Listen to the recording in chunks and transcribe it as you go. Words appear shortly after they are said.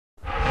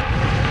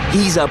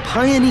He's a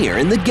pioneer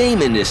in the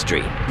game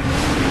industry.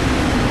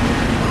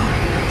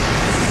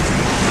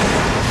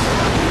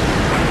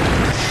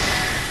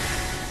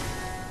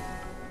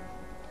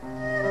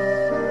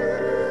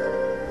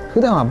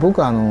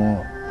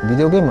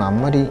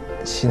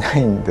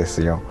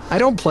 I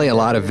don't play a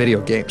lot of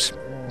video games,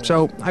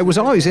 so I was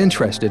always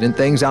interested in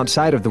things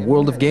outside of the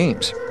world of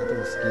games.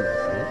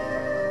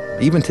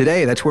 Even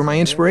today, that's where my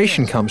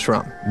inspiration comes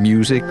from.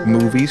 Music,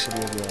 movies,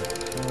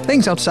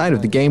 things outside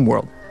of the game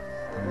world.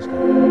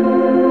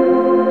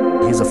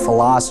 He's a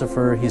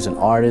philosopher, he's an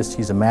artist,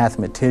 he's a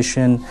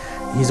mathematician,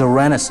 he's a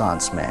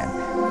Renaissance man.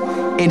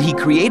 And he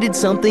created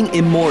something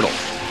immortal.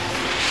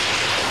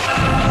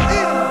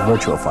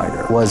 Virtua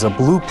Fighter was a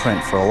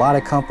blueprint for a lot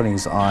of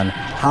companies on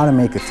how to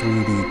make a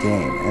 3D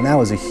game, and that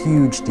was a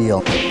huge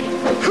deal.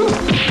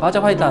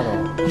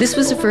 This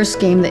was the first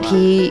game that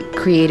he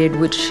created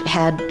which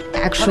had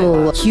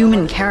actual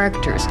human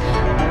characters.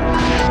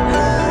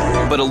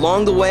 But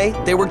along the way,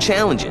 there were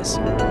challenges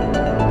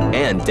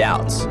and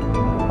doubts.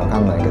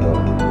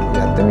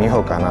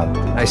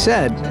 I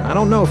said, I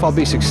don't know if I'll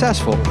be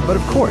successful, but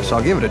of course,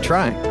 I'll give it a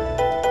try.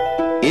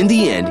 In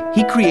the end,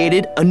 he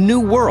created a new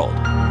world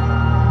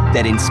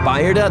that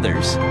inspired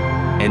others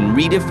and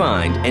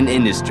redefined an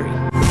industry.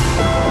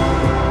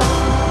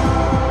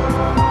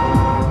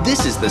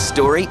 This is the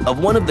story of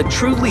one of the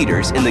true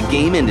leaders in the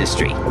game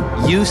industry,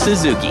 Yu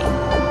Suzuki.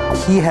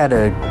 He had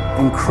an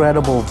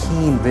incredible,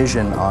 keen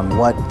vision on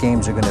what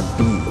games are going to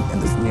be in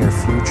the near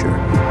future.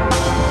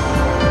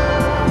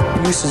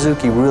 Yu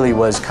Suzuki really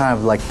was kind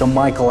of like the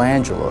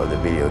Michelangelo of the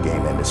video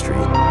game industry.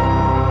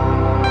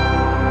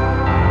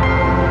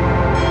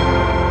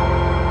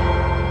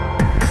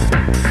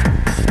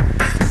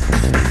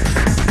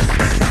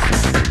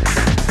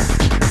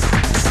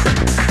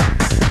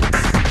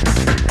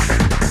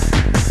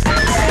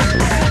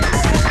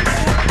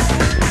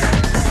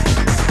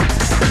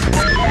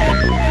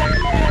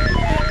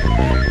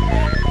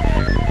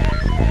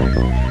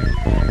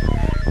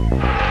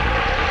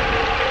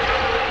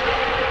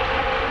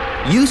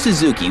 Yu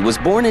Suzuki was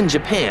born in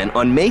Japan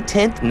on May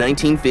 10,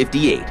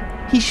 1958.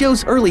 He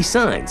shows early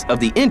signs of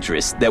the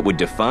interests that would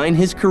define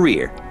his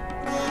career.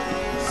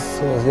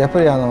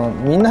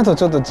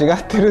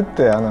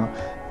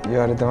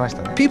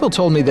 People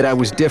told me that I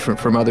was different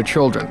from other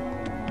children.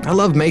 I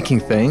love making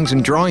things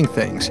and drawing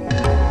things.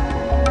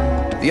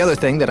 The other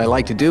thing that I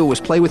liked to do was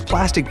play with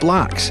plastic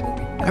blocks.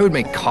 I would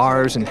make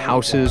cars and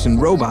houses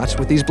and robots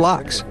with these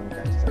blocks.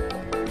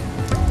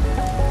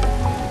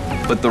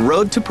 But the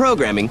road to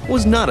programming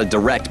was not a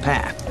direct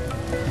path.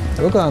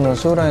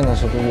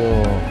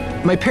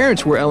 My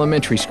parents were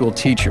elementary school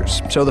teachers,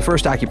 so the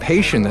first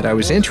occupation that I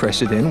was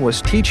interested in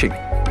was teaching.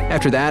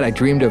 After that, I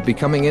dreamed of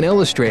becoming an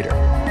illustrator.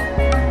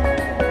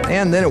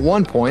 And then at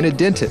one point, a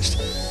dentist.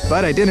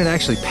 But I didn't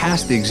actually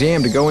pass the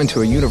exam to go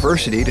into a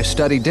university to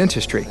study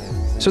dentistry.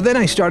 So then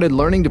I started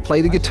learning to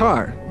play the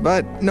guitar.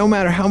 But no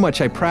matter how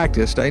much I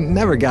practiced, I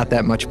never got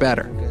that much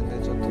better.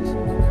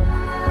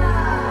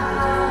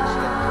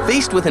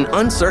 Faced with an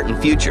uncertain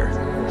future,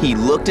 he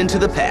looked into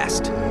the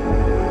past.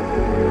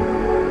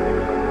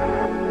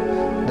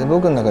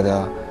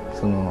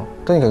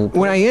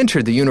 When I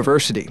entered the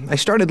university, I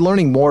started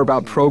learning more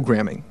about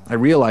programming. I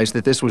realized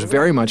that this was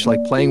very much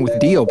like playing with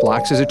Dio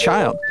blocks as a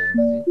child.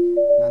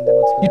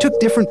 You took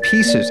different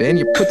pieces and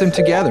you put them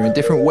together in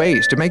different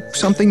ways to make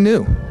something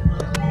new.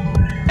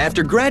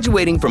 After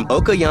graduating from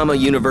Okayama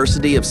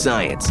University of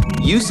Science,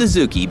 Yu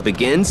Suzuki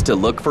begins to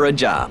look for a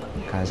job.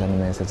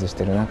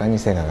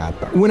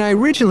 When I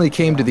originally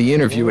came to the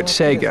interview at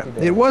Sega,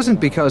 it wasn't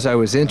because I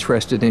was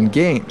interested in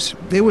games.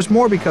 It was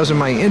more because of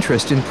my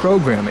interest in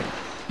programming.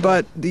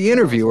 But the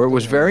interviewer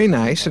was very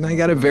nice, and I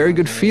got a very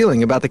good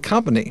feeling about the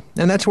company,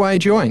 and that's why I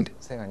joined.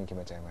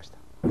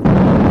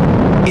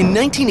 In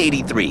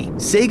 1983,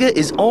 Sega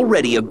is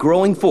already a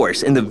growing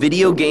force in the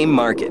video game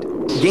market.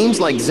 Games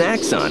like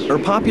Zaxxon are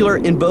popular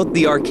in both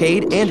the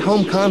arcade and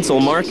home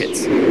console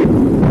markets.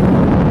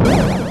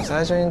 When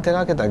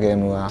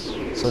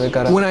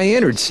I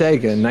entered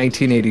Sega in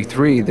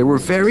 1983, there were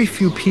very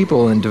few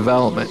people in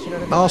development.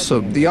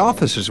 Also, the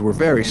offices were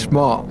very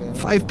small.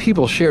 5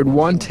 people shared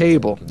one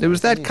table. It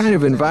was that kind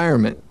of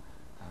environment.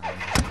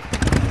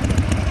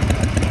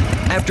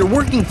 After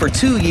working for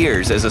 2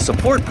 years as a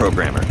support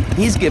programmer,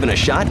 he's given a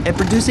shot at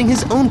producing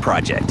his own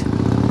project.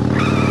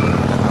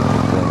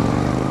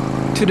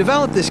 To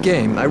develop this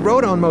game, I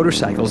rode on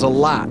motorcycles a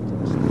lot.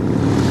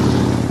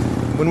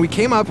 When we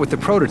came up with the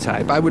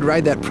prototype, I would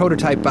ride that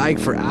prototype bike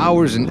for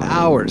hours and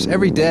hours,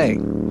 every day.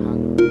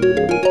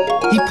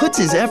 He puts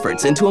his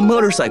efforts into a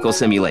motorcycle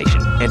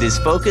simulation and his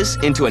focus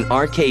into an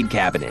arcade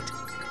cabinet.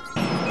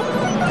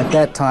 At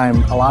that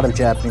time, a lot of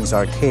Japanese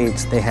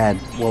arcades, they had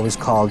what was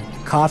called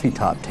coffee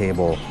top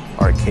table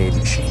arcade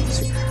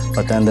machines.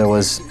 But then there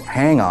was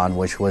Hang-On,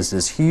 which was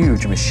this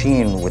huge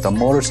machine with a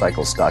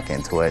motorcycle stuck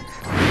into it.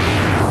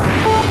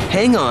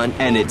 Hang-On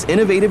and its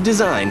innovative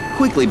design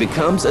quickly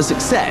becomes a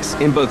success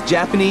in both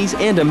Japanese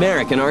and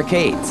American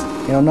arcades.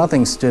 You know,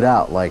 nothing stood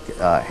out like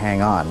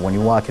Hang-On. When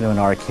you walk into an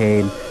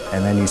arcade,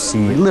 and then you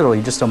see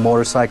literally just a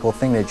motorcycle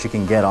thing that you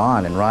can get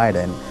on and ride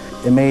in.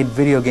 It made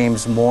video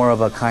games more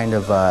of a kind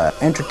of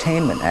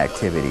entertainment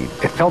activity.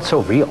 It felt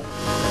so real.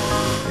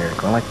 You're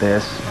going like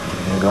this,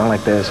 and you're going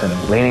like this,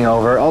 and leaning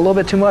over. Oh, a little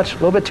bit too much, a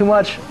little bit too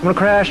much. I'm gonna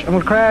crash,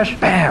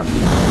 bam!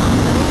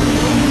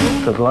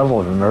 The level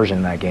of immersion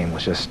in that game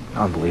was just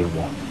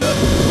unbelievable.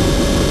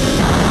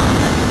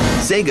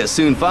 Sega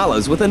soon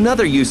follows with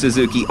another Yu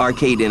Suzuki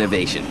arcade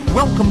innovation.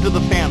 Welcome to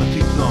the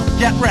fantasy zone.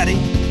 Get ready.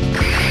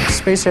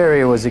 Space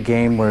Harrier was a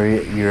game where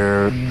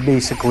you're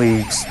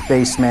basically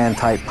spaceman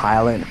type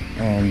pilot,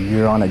 and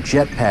you're on a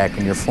jetpack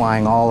and you're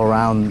flying all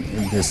around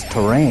this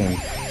terrain,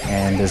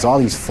 and there's all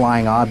these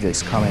flying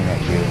objects coming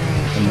at you,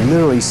 and you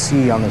literally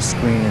see on the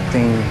screen a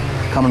thing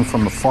coming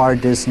from a far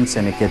distance,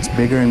 and it gets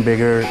bigger and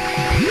bigger.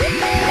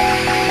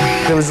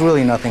 There was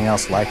really nothing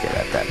else like it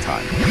at that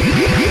time.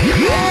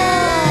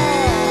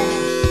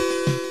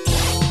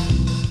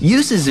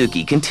 Yu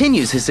Suzuki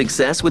continues his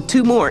success with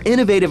two more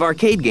innovative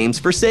arcade games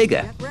for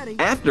Sega,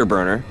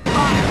 Afterburner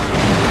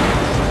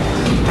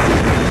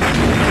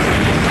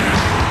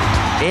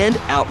and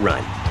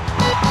Outrun.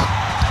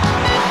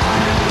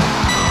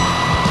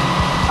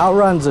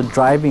 Outrun's a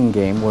driving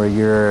game where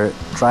you're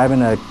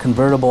driving a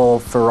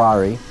convertible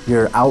Ferrari,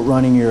 you're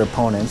outrunning your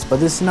opponents,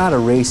 but this is not a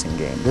racing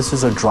game. This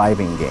is a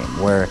driving game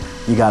where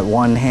you got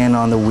one hand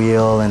on the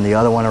wheel and the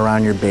other one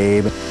around your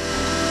babe.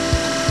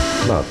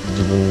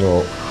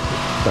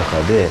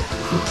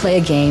 You play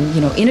a game,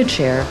 in a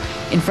chair,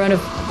 in front of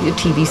a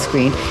TV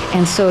screen,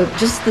 and so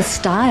just the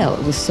style,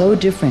 it was so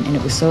different and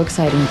it was so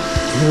exciting.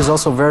 He was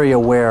also very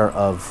aware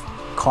of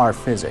car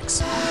physics.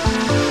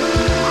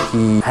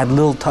 He had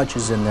little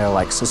touches in there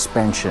like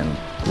suspension,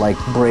 like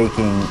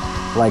braking,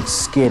 like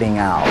skidding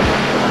out.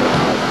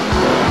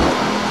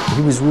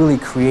 He was really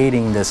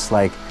creating this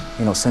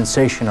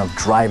sensation of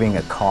driving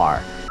a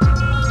car.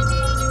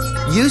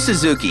 Yu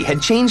Suzuki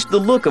had changed the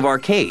look of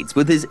arcades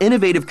with his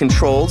innovative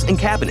controls and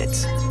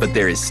cabinets, but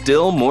there is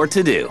still more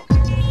to do.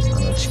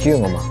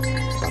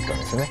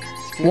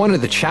 One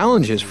of the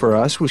challenges for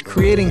us was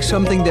creating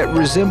something that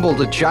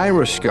resembled a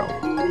gyroscope,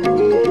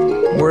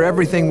 where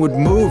everything would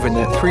move in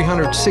that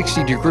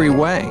 360-degree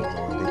way.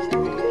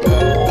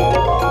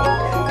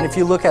 And if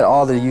you look at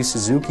all the Yu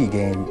Suzuki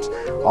games,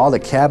 all the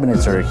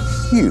cabinets are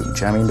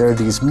huge. I mean, there are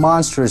these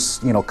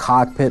monstrous,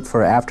 cockpit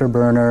for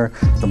Afterburner,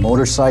 the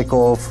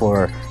motorcycle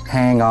for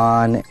Hang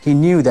On. He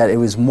knew that it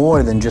was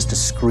more than just a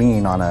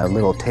screen on a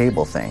little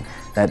table thing,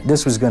 that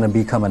this was going to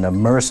become an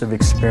immersive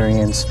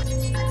experience.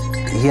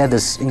 He had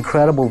this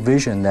incredible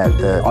vision that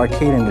the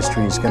arcade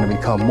industry is going to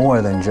become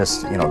more than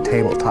just,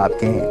 tabletop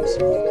games.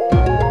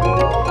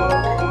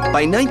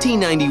 By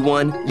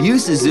 1991, Yu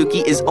Suzuki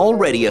is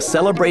already a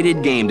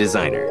celebrated game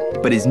designer,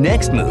 but his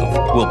next move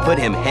will put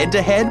him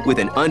head-to-head with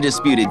an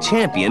undisputed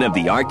champion of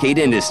the arcade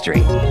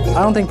industry.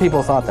 I don't think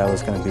people thought that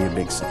was going to be a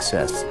big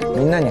success.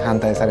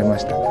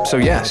 So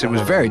yes, it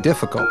was very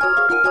difficult.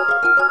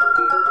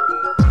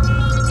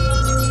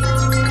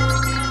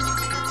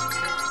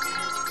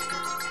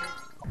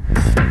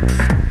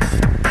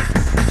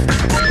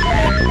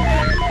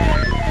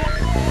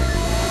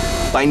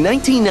 By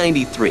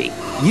 1993,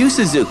 Yu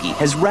Suzuki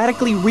has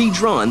radically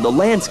redrawn the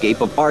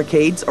landscape of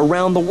arcades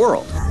around the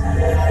world.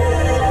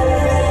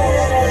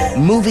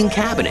 Moving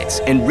cabinets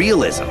and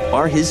realism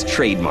are his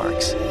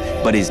trademarks,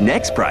 but his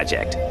next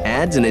project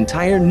adds an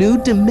entire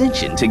new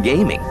dimension to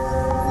gaming.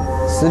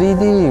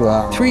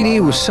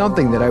 3D was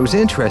something that I was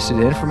interested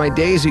in for my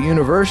days at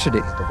university.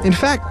 In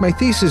fact, my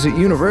thesis at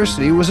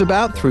university was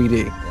about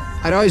 3D.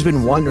 I'd always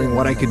been wondering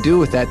what I could do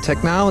with that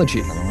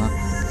technology.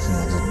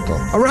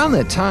 Around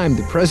that time,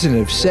 the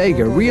president of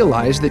Sega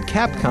realized that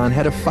Capcom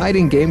had a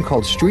fighting game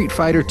called Street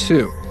Fighter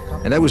II,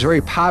 and that was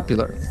very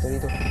popular.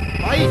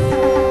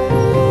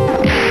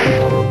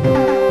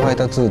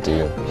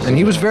 And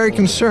he was very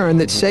concerned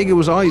that Sega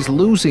was always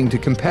losing to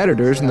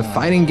competitors in the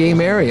fighting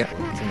game area.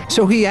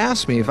 So he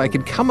asked me if I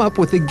could come up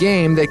with a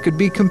game that could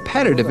be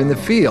competitive in the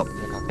field.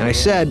 And I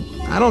said,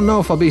 I don't know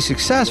if I'll be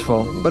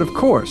successful, but of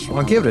course,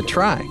 I'll give it a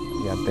try.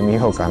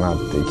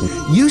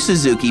 Yu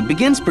Suzuki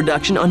begins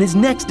production on his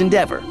next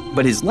endeavor,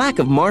 but his lack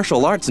of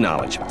martial arts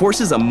knowledge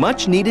forces a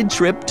much-needed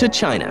trip to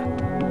China.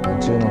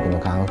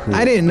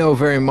 I didn't know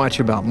very much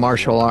about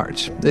martial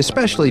arts,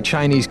 especially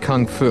Chinese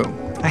Kung Fu.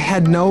 I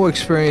had no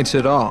experience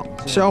at all,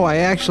 so I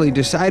actually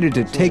decided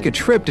to take a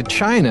trip to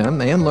China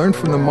and learn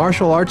from the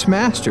martial arts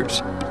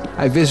masters.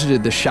 I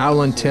visited the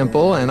Shaolin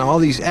Temple, and all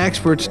these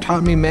experts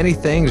taught me many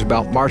things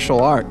about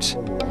martial arts.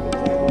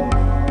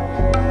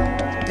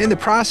 In the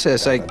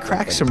process, I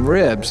cracked some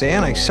ribs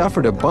and I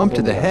suffered a bump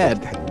to the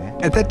head.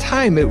 At that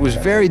time, it was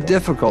very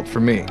difficult for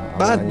me,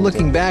 but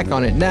looking back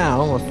on it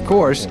now, of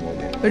course,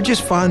 they're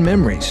just fond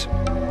memories.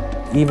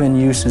 Even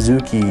Yu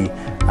Suzuki,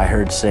 I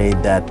heard say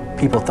that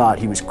people thought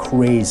he was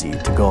crazy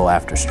to go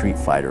after Street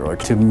Fighter or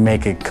to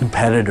make a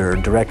competitor,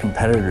 direct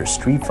competitor,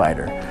 Street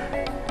Fighter.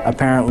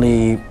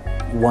 Apparently,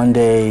 one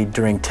day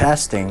during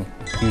testing,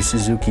 Yu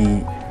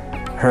Suzuki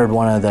heard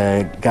one of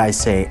the guys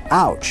say,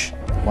 "Ouch,"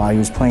 while he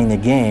was playing the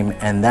game,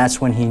 and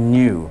that's when he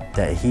knew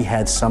that he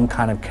had some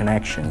kind of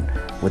connection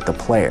with the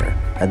player.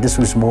 That this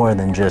was more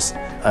than just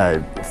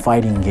a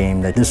fighting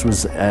game, that this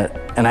was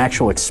an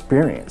actual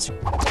experience.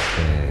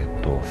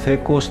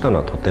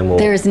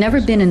 There has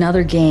never been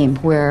another game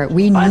where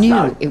we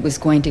knew it was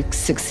going to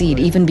succeed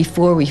even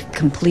before we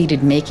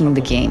completed making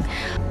the game.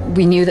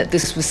 We knew that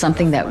this was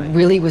something that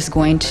really was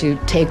going to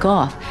take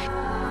off.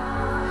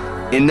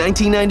 In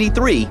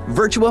 1993,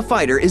 Virtua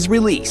Fighter is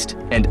released,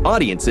 and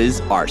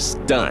audiences are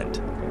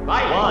stunned.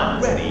 Fight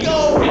one, ready,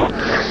 go!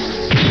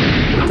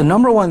 The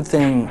number one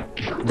thing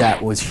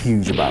that was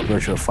huge about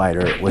Virtua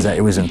Fighter was that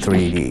it was in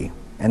 3D,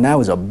 and that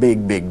was a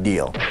big, big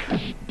deal.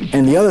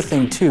 And the other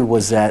thing, too,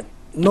 was that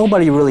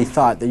nobody really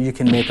thought that you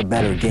can make a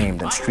better game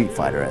than Street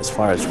Fighter as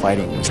far as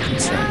fighting was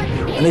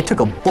concerned. And they took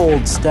a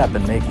bold step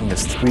in making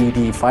this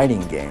 3D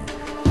fighting game.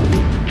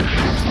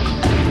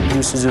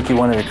 Suzuki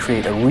wanted to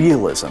create a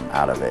realism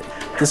out of it.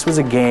 This was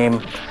a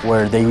game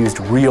where they used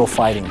real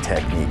fighting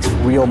techniques,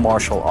 real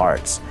martial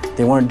arts.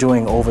 They weren't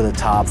doing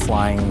over-the-top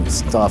flying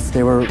stuff.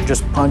 They were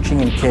just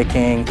punching and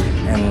kicking,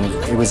 and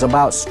it was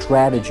about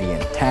strategy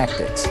and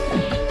tactics.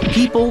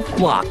 People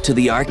flocked to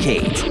the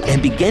arcades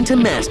and began to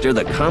master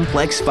the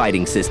complex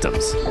fighting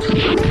systems.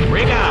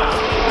 Ring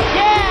out!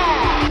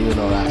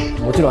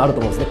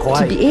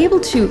 To be able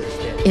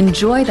to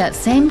enjoy that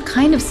same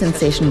kind of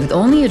sensation with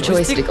only a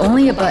joystick,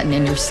 only a button,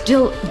 and you're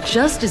still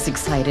just as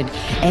excited,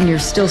 and you're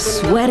still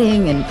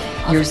sweating, and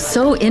you're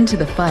so into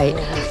the fight,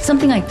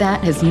 something like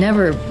that has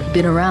never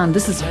been around.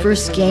 This is the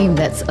first game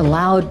that's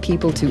allowed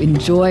people to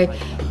enjoy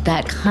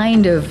that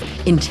kind of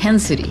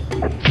intensity.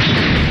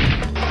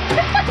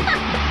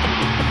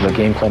 The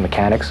gameplay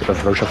mechanics of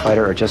Virtua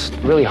Fighter are just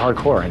really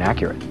hardcore and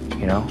accurate,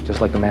 you know,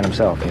 just like the man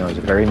himself. You know, it's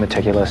very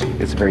meticulous,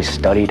 it's a very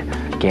studied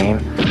game.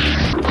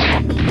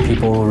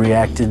 People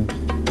reacted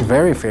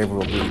very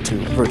favorably to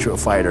Virtua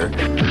Fighter.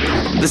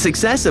 The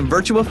success of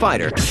Virtua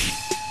Fighter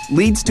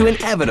leads to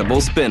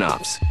inevitable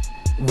spin-offs.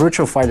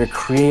 Virtua Fighter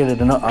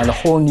created a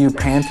whole new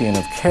pantheon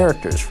of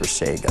characters for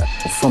Sega.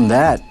 From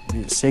that,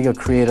 Sega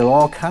created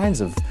all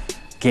kinds of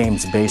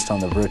games based on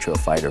the Virtua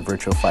Fighter.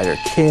 Virtua Fighter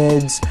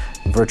Kids,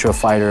 Virtua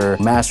Fighter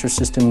Master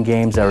System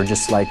games that were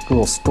just like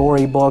little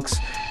storybooks,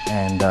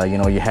 and you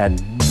know, you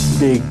had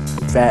big,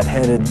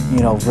 fat-headed, you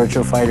know,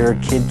 Virtua Fighter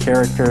kid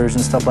characters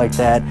and stuff like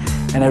that,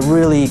 and it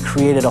really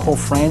created a whole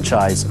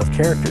franchise of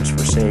characters for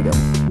Sega.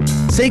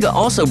 Sega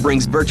also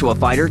brings Virtua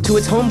Fighter to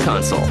its home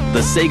console,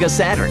 the Sega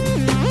Saturn.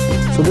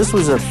 So this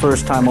was the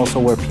first time also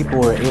where people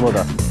were able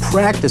to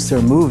practice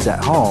their moves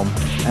at home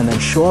and then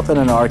show up in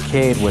an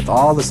arcade with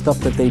all the stuff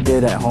that they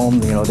did at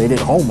home. You know, they did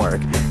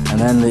homework, and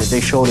then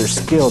they show their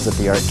skills at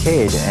the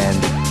arcade, and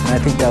I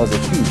think that was a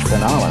huge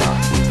phenomenon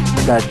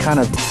that kind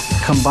of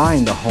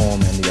combined the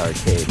home and the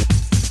arcade.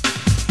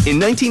 In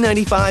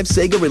 1995,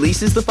 Sega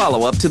releases the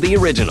follow-up to the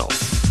original.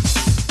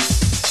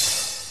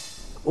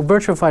 Well,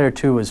 Virtua Fighter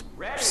 2 was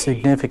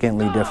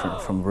significantly different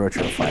from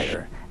Virtua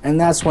Fighter, and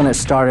that's when it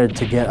started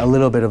to get a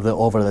little bit of the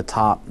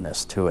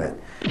over-the-topness to it.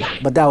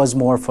 But that was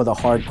more for the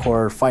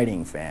hardcore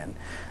fighting fan.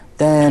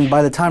 Then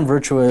by the time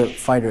Virtua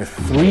Fighter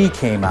 3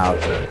 came out,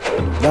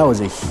 that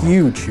was a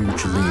huge,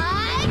 huge leap,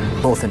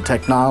 both in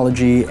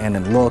technology and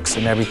in looks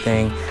and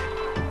everything.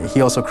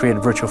 He also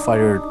created Virtua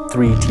Fighter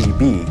 3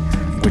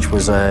 TB, which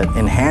was an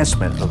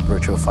enhancement of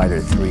Virtua Fighter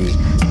 3.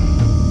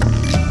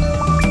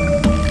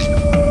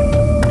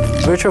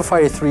 Virtua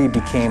Fighter 3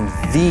 became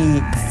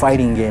the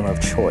fighting game of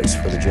choice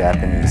for the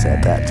Japanese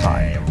at that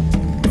time.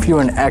 If you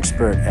were an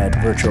expert at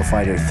Virtua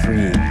Fighter 3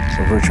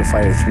 or Virtua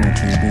Fighter 3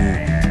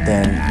 TB,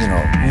 then, you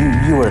know,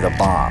 you were the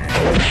bomb.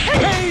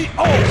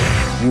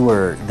 You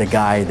were the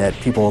guy that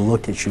people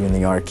looked at you in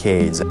the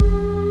arcades.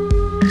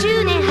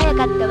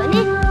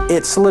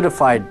 It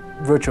solidified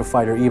Virtua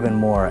Fighter even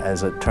more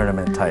as a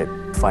tournament-type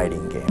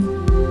fighting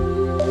game.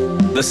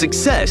 The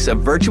success of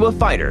Virtua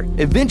Fighter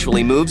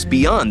eventually moves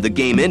beyond the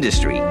game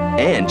industry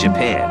and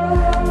Japan.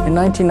 In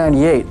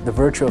 1998, the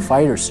Virtua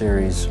Fighter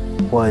series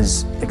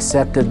was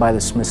accepted by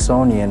the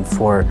Smithsonian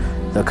for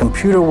the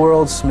Computer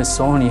World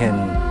Smithsonian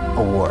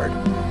Award.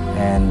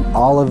 And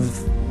all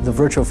of the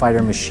Virtua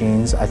Fighter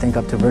machines, I think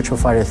up to Virtua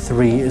Fighter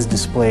 3, is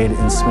displayed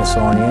in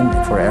Smithsonian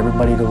for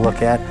everybody to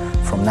look at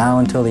from now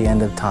until the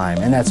end of time.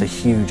 And that's a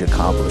huge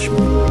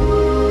accomplishment.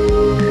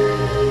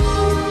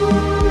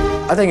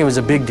 I think it was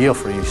a big deal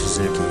for Yu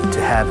Suzuki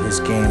to have his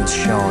games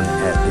shown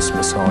at the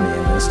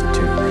Smithsonian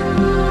Institute.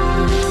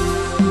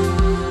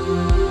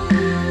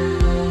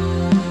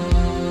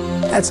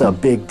 That's a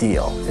big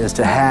deal, is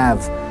to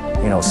have,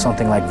 you know,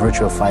 something like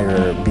Virtua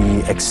Fighter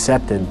be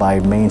accepted by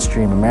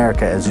mainstream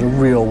America as a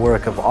real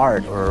work of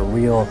art or a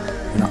real,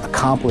 you know,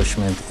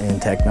 accomplishment in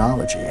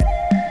technology.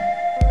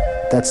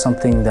 That's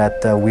something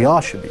that we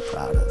all should be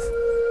proud of.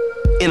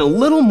 In a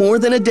little more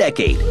than a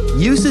decade,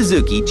 Yu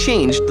Suzuki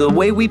changed the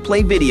way we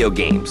play video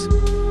games.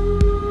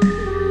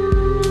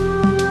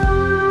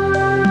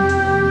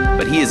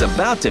 But he is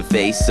about to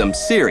face some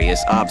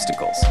serious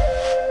obstacles.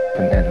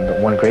 And the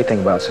one great thing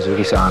about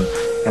Suzuki-san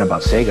and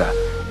about Sega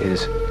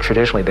is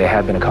traditionally they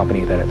have been a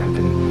company that have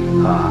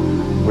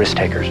been risk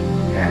takers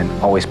and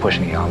always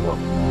pushing the envelope.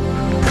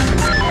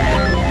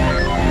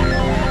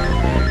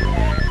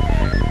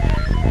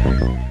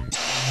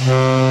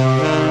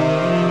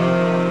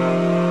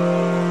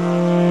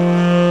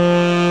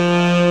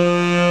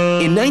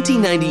 In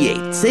 1998,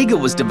 Sega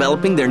was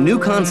developing their new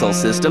console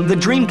system, the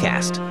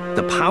Dreamcast.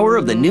 The power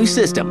of the new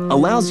system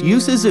allows Yu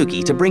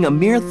Suzuki to bring a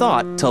mere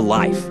thought to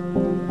life.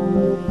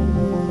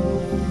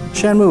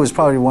 Shenmue was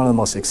probably one of the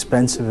most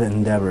expensive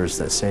endeavors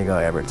that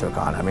Sega ever took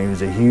on. I mean, it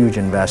was a huge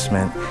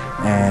investment,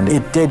 and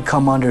it did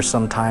come under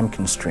some time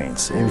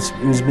constraints. It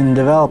was been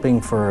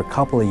developing for a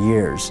couple of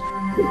years.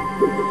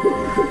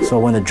 So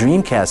when the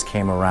Dreamcast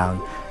came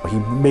around, he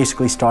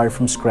basically started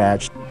from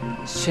scratch.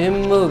 I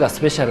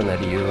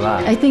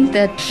think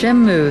that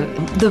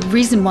Shenmue, the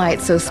reason why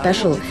it's so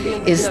special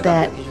is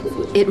that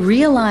it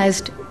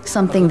realized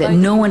something that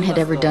no one had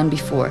ever done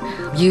before,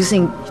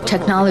 using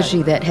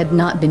technology that had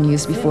not been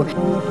used before.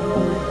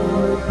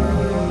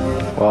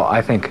 Well,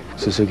 I think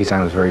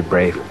Suzuki-san was very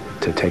brave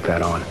to take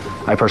that on.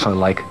 I personally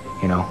like,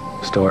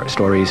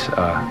 stories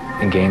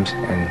in games,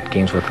 and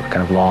games with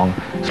kind of long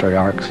story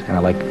arcs, and I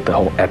like the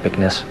whole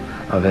epicness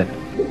of it.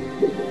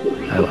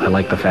 I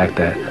like the fact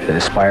that it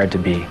aspired to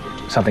be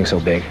something so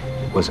big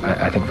was,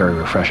 I think, very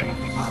refreshing.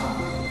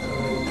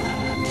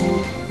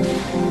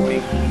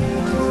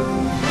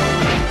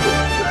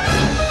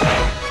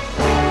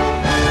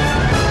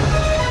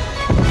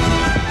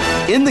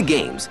 In the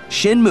games,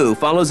 Shenmue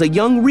follows a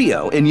young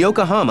Ryo in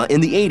Yokohama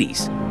in the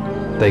 80s.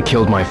 They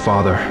killed my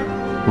father,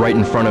 right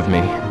in front of me.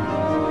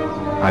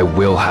 I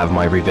will have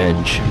my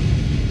revenge.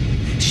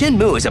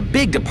 Shenmue is a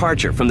big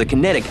departure from the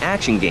kinetic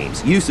action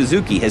games Yu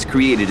Suzuki has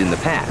created in the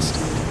past.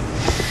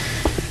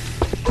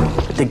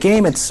 The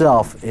game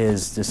itself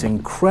is this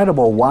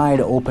incredible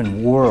wide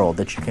open world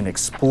that you can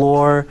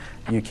explore,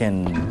 you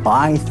can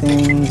buy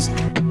things,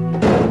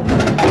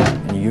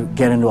 and you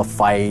get into a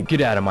fight.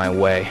 Get out of my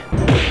way.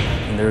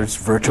 And there's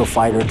virtual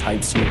fighter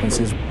type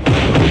sequences.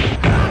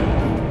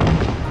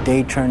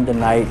 Day turned to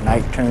night,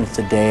 night turns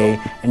to day,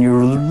 and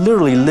you're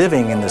literally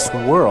living in this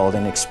world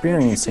and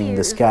experiencing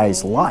this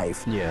guy's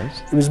life.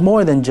 Yes. It was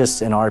more than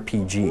just an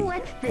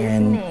RPG,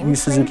 and Yu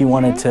Suzuki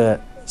wanted to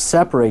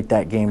separate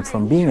that game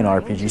from being an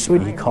RPG, so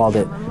he called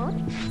it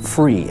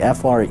FREE,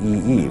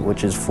 F-R-E-E,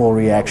 which is Full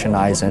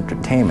Reaction-Eyes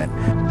Entertainment.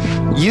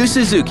 Yu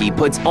Suzuki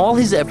puts all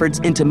his efforts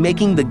into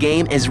making the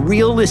game as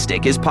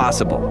realistic as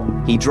possible.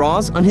 He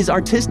draws on his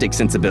artistic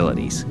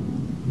sensibilities.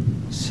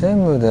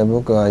 Shenmue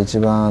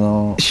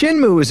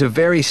is a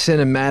very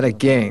cinematic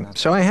game,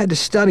 so I had to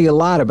study a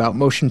lot about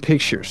motion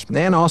pictures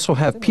and also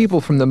have people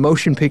from the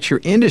motion picture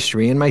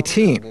industry in my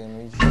team.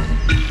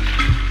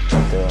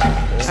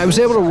 I was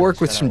able to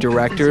work with some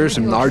directors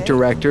and art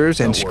directors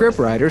and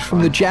scriptwriters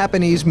from the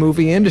Japanese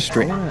movie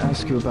industry.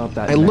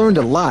 I learned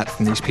a lot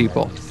from these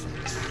people.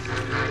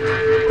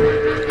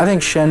 I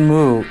think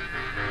Shenmue,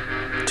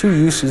 to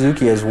Yu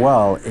Suzuki as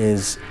well,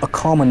 is a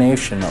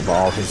culmination of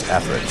all his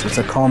efforts. It's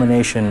a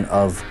culmination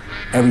of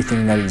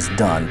everything that he's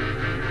done.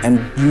 And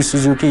Yu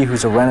Suzuki,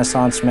 who's a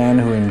Renaissance man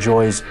who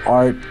enjoys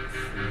art,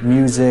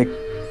 music,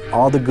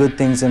 all the good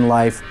things in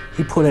life,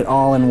 he put it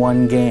all in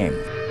one game.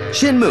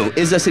 Shenmue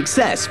is a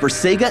success for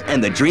Sega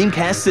and the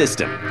Dreamcast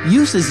system.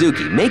 Yu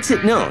Suzuki makes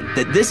it known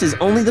that this is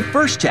only the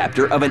first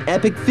chapter of an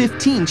epic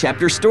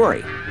 15-chapter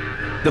story.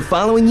 The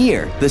following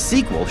year, the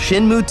sequel,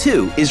 Shenmue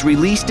 2, is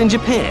released in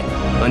Japan.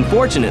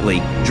 Unfortunately,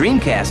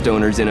 Dreamcast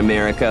owners in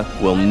America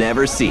will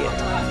never see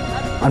it.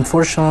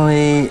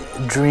 Unfortunately,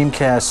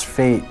 Dreamcast's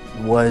fate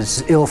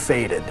was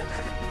ill-fated,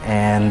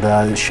 and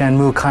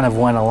Shenmue kind of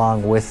went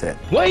along with it.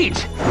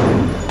 Wait!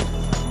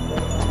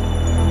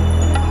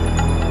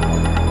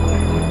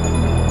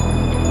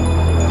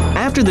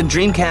 After the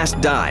Dreamcast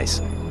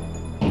dies,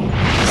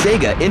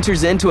 Sega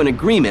enters into an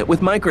agreement with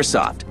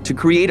Microsoft to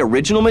create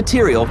original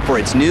material for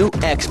its new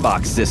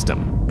Xbox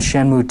system.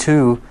 Shenmue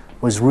 2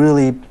 was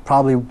really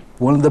probably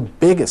one of the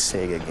biggest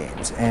Sega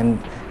games, and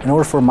in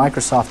order for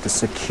Microsoft to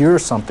secure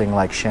something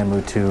like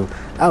Shenmue 2,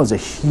 that was a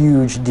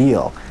huge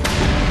deal.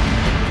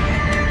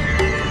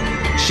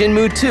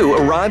 Shenmue 2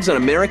 arrives on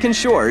American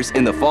shores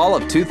in the fall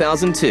of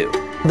 2002.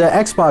 The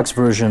Xbox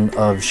version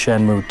of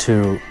Shenmue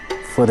 2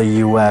 for the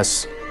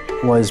US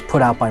was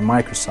put out by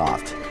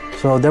Microsoft.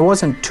 So there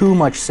wasn't too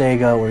much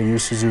Sega or Yu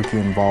Suzuki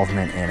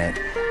involvement in it.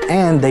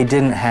 And they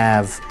didn't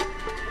have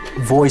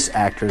voice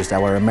actors that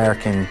were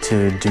American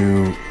to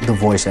do the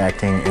voice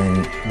acting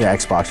in the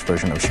Xbox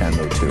version of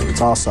Shenmue 2.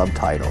 It's all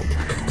subtitled.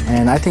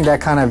 And I think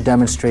that kind of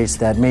demonstrates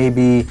that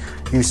maybe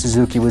Yu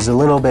Suzuki was a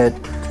little bit,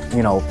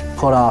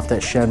 put off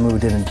that Shenmue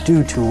didn't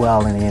do too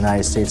well in the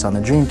United States on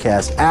the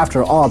Dreamcast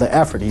after all the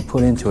effort he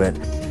put into it.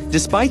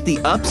 Despite the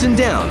ups and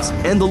downs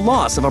and the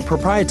loss of a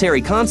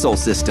proprietary console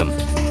system,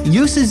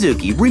 Yu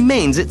Suzuki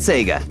remains at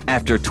Sega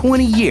after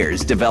 20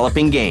 years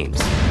developing games.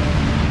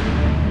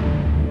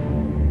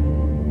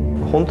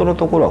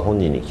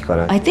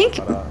 I think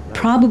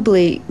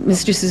probably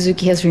Mr.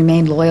 Suzuki has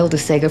remained loyal to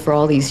Sega for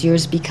all these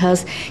years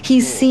because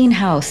he's seen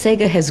how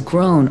Sega has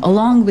grown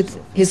along with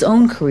his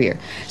own career.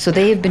 So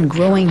they have been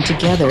growing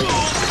together.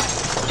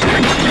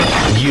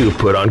 You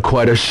put on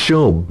quite a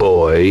show,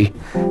 boy.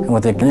 And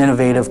with an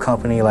innovative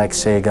company like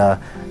Sega,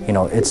 you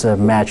know, it's a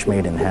match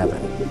made in heaven.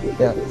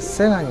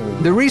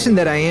 The reason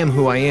that I am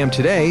who I am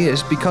today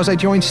is because I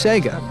joined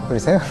Sega.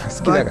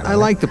 But I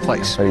like the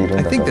place.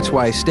 I think that's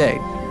why I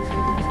stayed.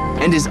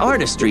 And his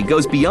artistry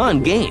goes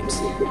beyond games.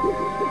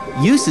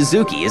 Yu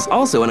Suzuki is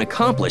also an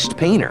accomplished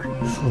painter.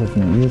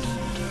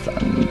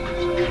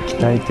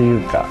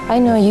 I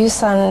know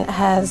Yu-san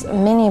has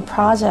many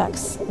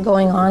projects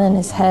going on in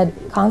his head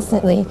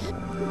constantly.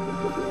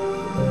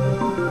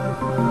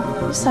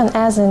 Yu-san,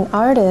 as an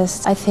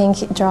artist, I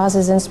think draws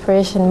his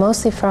inspiration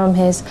mostly from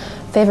his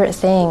favorite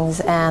things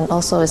and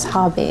also his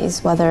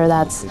hobbies, whether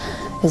that's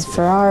his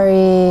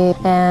Ferrari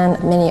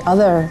and many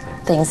other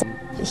things.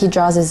 He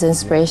draws his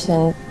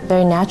inspiration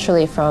very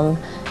naturally from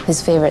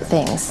his favorite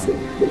things.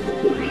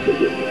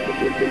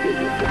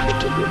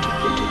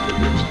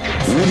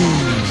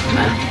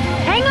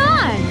 Hang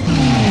on!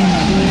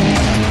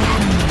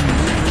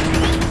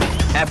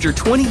 After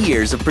 20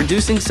 years of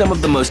producing some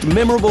of the most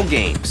memorable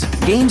games,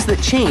 games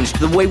that changed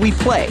the way we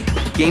play,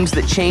 games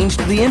that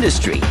changed the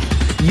industry,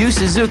 Yu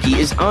Suzuki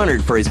is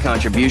honored for his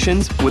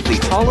contributions with the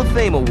Hall of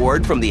Fame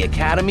Award from the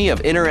Academy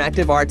of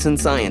Interactive Arts and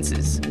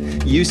Sciences.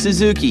 Yu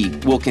Suzuki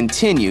will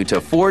continue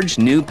to forge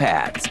new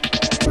paths.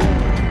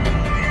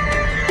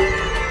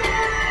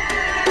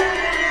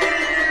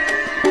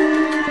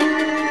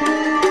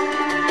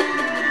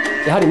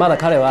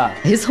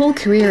 His whole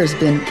career has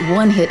been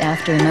one hit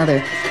after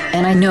another,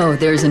 and I know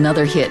there's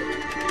another hit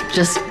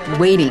just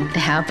waiting to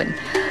happen.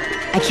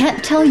 I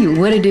can't tell you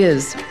what it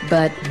is,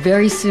 but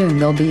very soon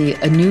there'll be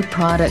a new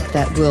product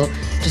that will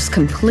just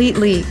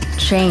completely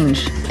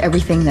change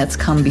everything that's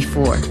come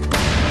before.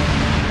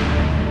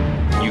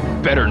 You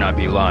better not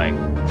be lying.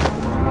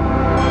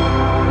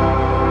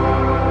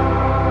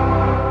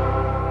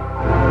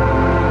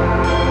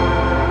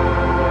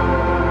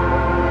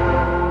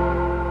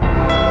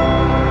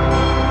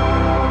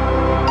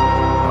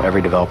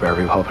 Every developer,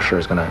 every publisher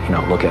is going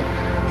to, look at,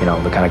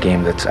 the kind of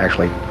game that's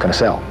actually going to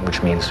sell,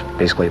 which means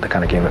basically the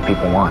kind of game that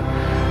people want.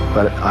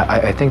 But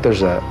I think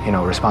there's a,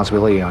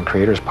 responsibility on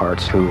creators'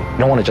 parts who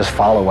don't want to just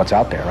follow what's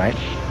out there, right?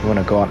 You want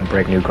to go out and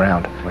break new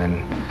ground.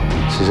 And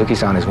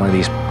Suzuki-san is one of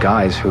these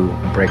guys who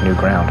break new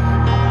ground.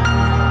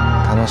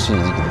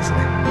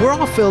 We're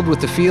all filled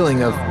with the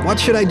feeling of, what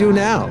should I do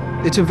now?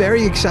 It's a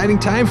very exciting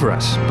time for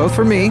us, both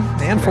for me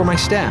and for my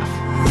staff.